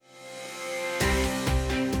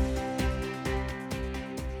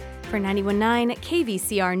For 91.9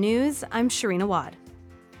 KVCR News, I'm Sharina Wad.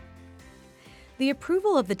 The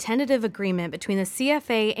approval of the tentative agreement between the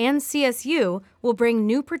CFA and CSU will bring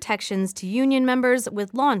new protections to union members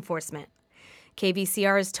with law enforcement.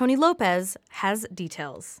 KVCR's Tony Lopez has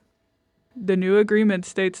details. The new agreement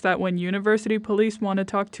states that when university police want to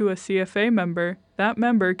talk to a CFA member, that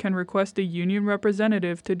member can request a union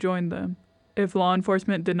representative to join them. If law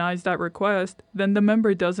enforcement denies that request, then the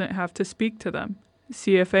member doesn't have to speak to them.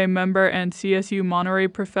 CFA member and CSU Monterey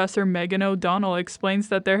professor Megan O'Donnell explains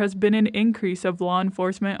that there has been an increase of law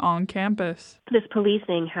enforcement on campus. This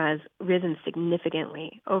policing has risen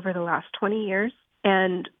significantly over the last 20 years,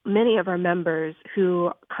 and many of our members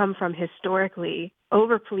who come from historically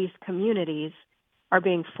over-policed communities are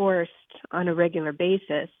being forced on a regular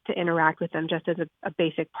basis to interact with them just as a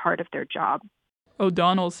basic part of their job.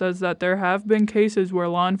 O'Donnell says that there have been cases where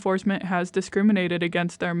law enforcement has discriminated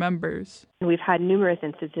against their members. We've had numerous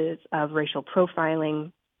instances of racial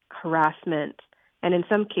profiling, harassment, and in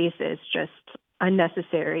some cases just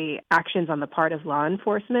unnecessary actions on the part of law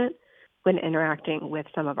enforcement when interacting with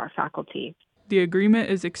some of our faculty. The agreement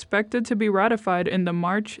is expected to be ratified in the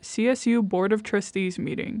March CSU Board of Trustees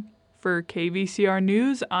meeting. For KVCR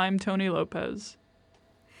News, I'm Tony Lopez.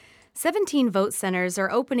 17 vote centers are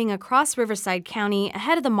opening across Riverside County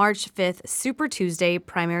ahead of the March 5th Super Tuesday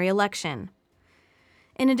primary election.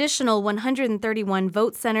 An additional 131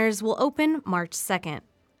 vote centers will open March 2nd.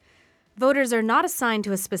 Voters are not assigned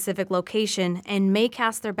to a specific location and may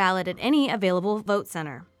cast their ballot at any available vote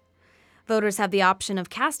center. Voters have the option of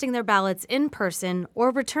casting their ballots in person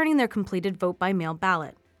or returning their completed vote-by-mail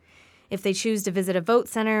ballot. If they choose to visit a vote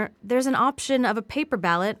center, there's an option of a paper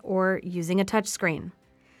ballot or using a touchscreen.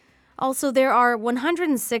 Also, there are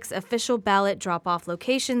 106 official ballot drop-off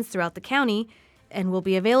locations throughout the county and will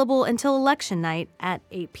be available until election night at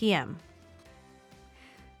 8 p.m.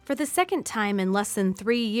 For the second time in less than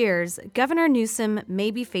 3 years, Governor Newsom may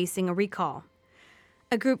be facing a recall.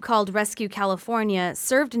 A group called Rescue California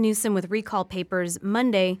served Newsom with recall papers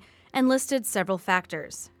Monday and listed several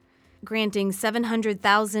factors. Granting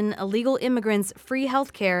 700,000 illegal immigrants free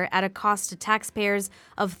health care at a cost to taxpayers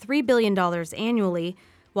of $3 billion annually,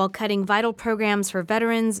 while cutting vital programs for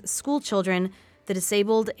veterans, school children, the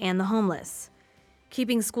disabled, and the homeless.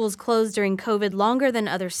 Keeping schools closed during COVID longer than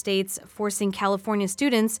other states, forcing California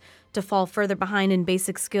students to fall further behind in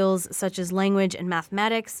basic skills such as language and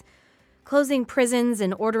mathematics. Closing prisons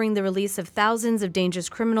and ordering the release of thousands of dangerous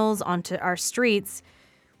criminals onto our streets.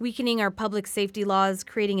 Weakening our public safety laws,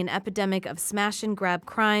 creating an epidemic of smash-and-grab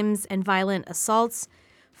crimes and violent assaults.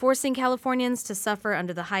 Forcing Californians to suffer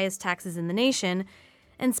under the highest taxes in the nation,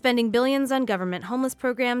 and spending billions on government homeless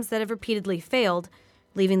programs that have repeatedly failed,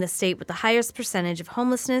 leaving the state with the highest percentage of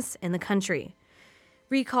homelessness in the country.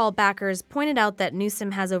 Recall backers pointed out that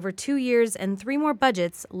Newsom has over 2 years and 3 more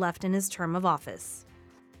budgets left in his term of office.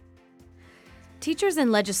 Teachers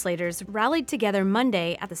and legislators rallied together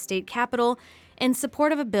Monday at the state capitol in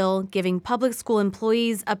support of a bill giving public school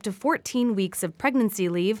employees up to 14 weeks of pregnancy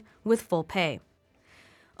leave with full pay.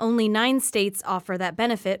 Only 9 states offer that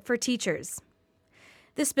benefit for teachers.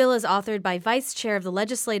 This bill is authored by Vice Chair of the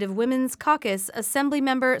Legislative Women's Caucus,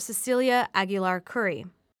 Assemblymember Cecilia Aguilar Curry.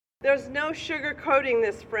 There's no sugarcoating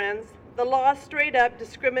this, friends. The law straight up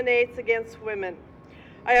discriminates against women.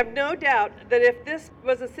 I have no doubt that if this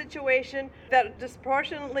was a situation that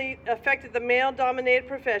disproportionately affected the male-dominated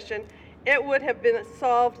profession, it would have been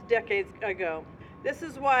solved decades ago. This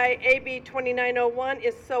is why AB 2901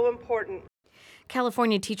 is so important.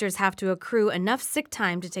 California teachers have to accrue enough sick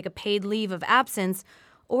time to take a paid leave of absence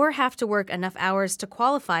or have to work enough hours to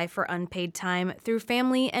qualify for unpaid time through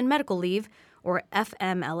Family and Medical Leave, or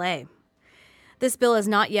FMLA. This bill has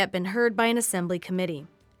not yet been heard by an assembly committee.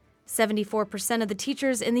 74% of the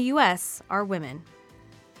teachers in the U.S. are women.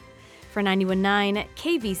 For 91.9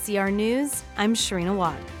 KVCR News, I'm Sharina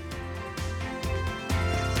Wad.